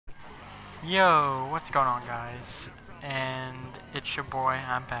Yo, what's going on, guys? And it's your boy,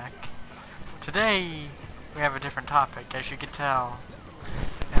 I'm back. Today, we have a different topic, as you can tell.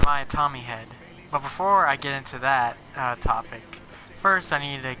 Am I a tommyhead? But before I get into that topic, first I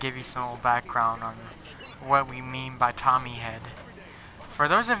need to give you some little background on what we mean by tommyhead. For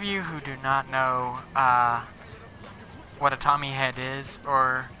those of you who do not know what a tommyhead is,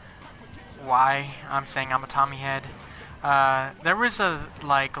 or why I'm saying I'm a tommyhead, there was a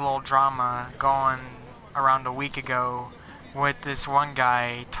little drama going around a week ago with this one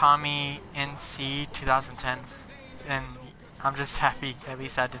guy, Tommy NC 2010, and I'm just happy at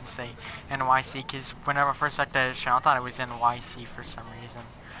least I didn't say NYC, because whenever I first looked at his channel I thought it was NYC for some reason.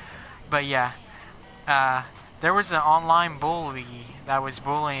 But yeah, there was an online bully that was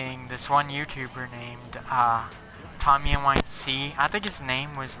bullying this one YouTuber named Tommy NYC. I think his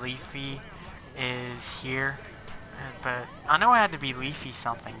name was Leafy is here. But I know it had to be Leafy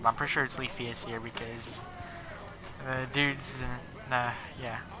something, but I'm pretty sure it's Leafy is here because the dude's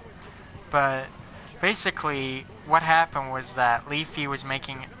yeah. But basically what happened was that Leafy was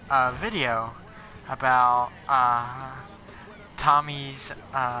making a video about Tommy's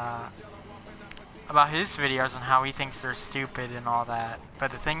about his videos and how he thinks they're stupid and all that.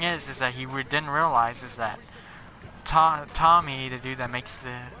 But the thing is that he didn't realize is that Tommy, the dude that makes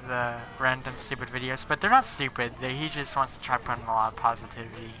the random stupid videos, but they're not stupid. He just wants to try putting a lot of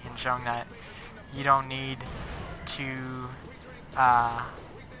positivity and showing that you don't need to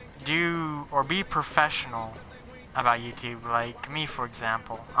do or be professional about YouTube. Like me, for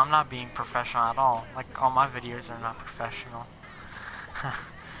example, I'm not being professional at all. Like all my videos are not professional.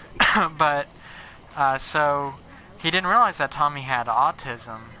 But so he didn't realize that Tommy had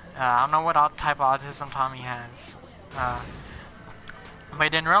autism. I don't know what type of autism Tommy has. But he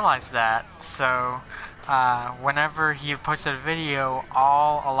didn't realize that, so whenever he posted a video,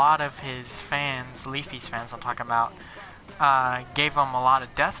 a lot of his fans, Leafy's fans I'm talking about, gave him a lot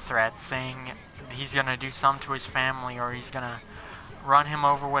of death threats, saying he's gonna do something to his family or he's gonna run him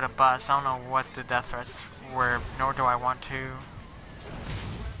over with a bus. I don't know what the death threats were, nor do I want to.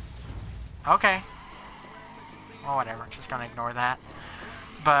 Okay. Well, whatever, just gonna ignore that.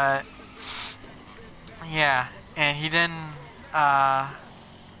 But yeah, and he didn't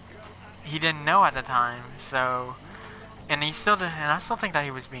know at the time, so, and I still think that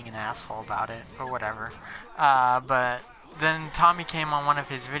he was being an asshole about it, but whatever. But then Tommy came on one of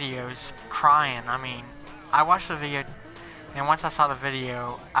his videos crying. I mean, I watched the video, and once I saw the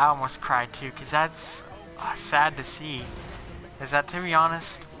video, I almost cried too, because that's sad to see. Is that, to be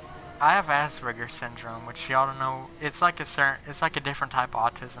honest, I have Asperger's syndrome, which y'all don't know. It's like a different type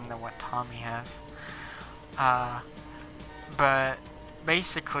of autism than what Tommy has. But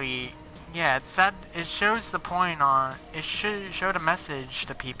basically, yeah, it's sad. It shows the point on. It showed a message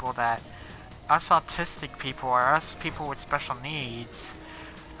to people that us autistic people or us people with special needs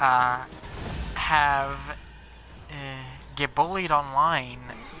get bullied online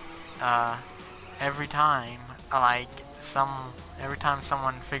every time. Every time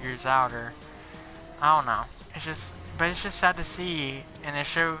someone figures out, or I don't know. But it's just sad to see, and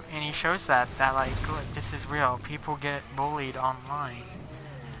he shows that like, look, this is real. People get bullied online,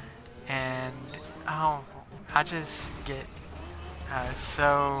 and I just get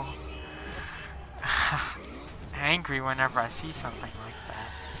so angry whenever I see something like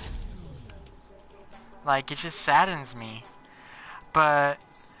that. Like, it just saddens me. But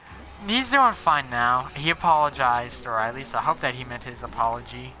he's doing fine now. He apologized, or at least I hope that he meant his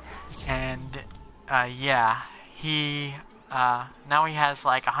apology. And yeah, he now he has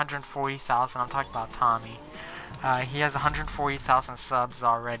like 140,000. I'm talking about Tommy. He has 140,000 subs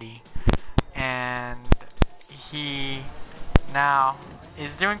already, and he now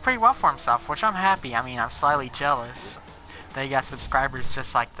is doing pretty well for himself, which I'm happy. I mean, I'm slightly jealous that he got subscribers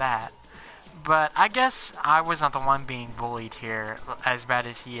just like that. But I guess I wasn't the one being bullied here as bad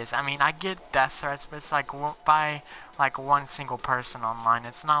as he is. I mean, I get death threats, but it's like by like one single person online.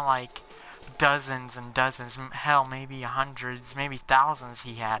 It's not like dozens and dozens, hell, maybe hundreds, maybe thousands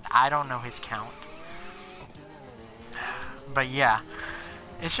he had. I don't know his count. But yeah,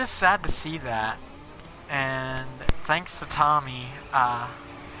 it's just sad to see that. And thanks to Tommy,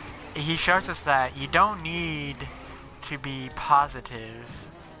 he shows us that you don't need to be positive.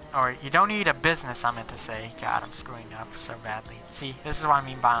 Or you don't need a business, I meant to say. God, I'm screwing up so badly. See, this is what I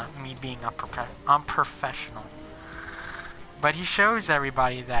mean by me being unprofessional. But he shows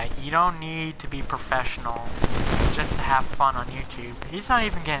everybody that you don't need to be professional just to have fun on YouTube. He's not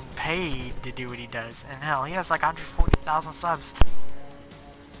even getting paid to do what he does. And hell, he has like 140,000 subs.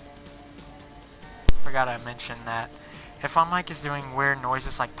 Forgot I mentioned that. If my mic is doing weird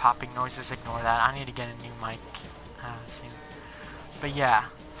noises like popping noises, ignore that. I need to get a new mic soon. But yeah.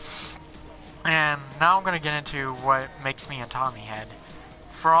 And now I'm going to get into what makes me a tommyhead.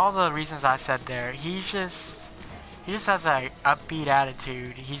 For all the reasons I said there, he just has a upbeat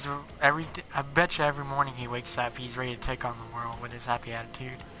attitude. I bet you every morning he wakes up, he's ready to take on the world with his happy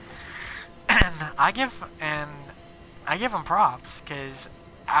attitude. And I give him props, because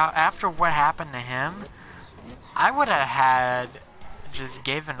after what happened to him, I would have had just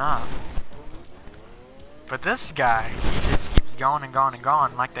given up. But this guy, he just keeps going and going and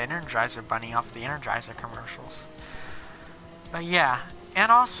going, like the Energizer Bunny off the Energizer commercials. But yeah,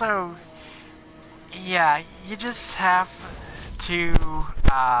 and also, yeah, you just have to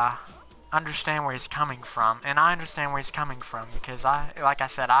understand where he's coming from. And I understand where he's coming from because like I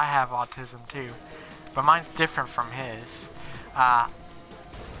said, I have autism too. But mine's different from his. I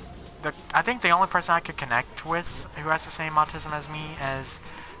think the only person I could connect with who has the same autism as me is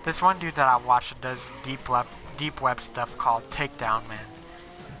this one dude that I watch that does deep web stuff called Takedown Man.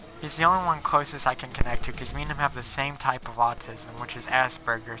 He's the only one closest I can connect to because me and him have the same type of autism, which is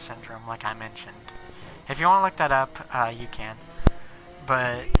Asperger's syndrome, like I mentioned. If you want to look that up, you can.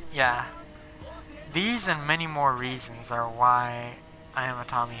 But yeah, these and many more reasons are why I am a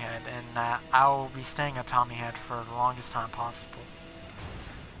tommyhead, and that I will be staying a tommyhead for the longest time possible.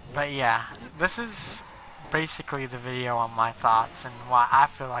 But yeah, this is basically the video on my thoughts and why I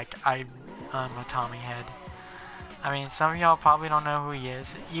feel like I'm a tommyhead. I mean, some of y'all probably don't know who he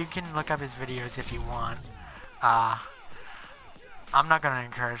is. You can look up his videos if you want. I'm not gonna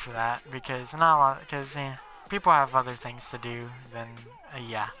encourage that because people have other things to do than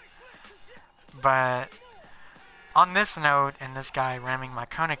yeah. But on this note, and this guy ramming my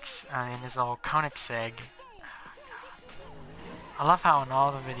Koenigs in his little Koenigsegg. I love how in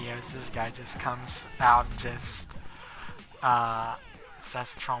all the videos this guy just comes out and just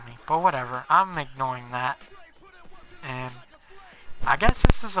starts to troll me. But whatever, I'm ignoring that. And I guess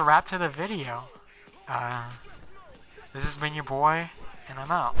this is a wrap to the video. This has been your boy, and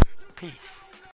I'm out. Peace.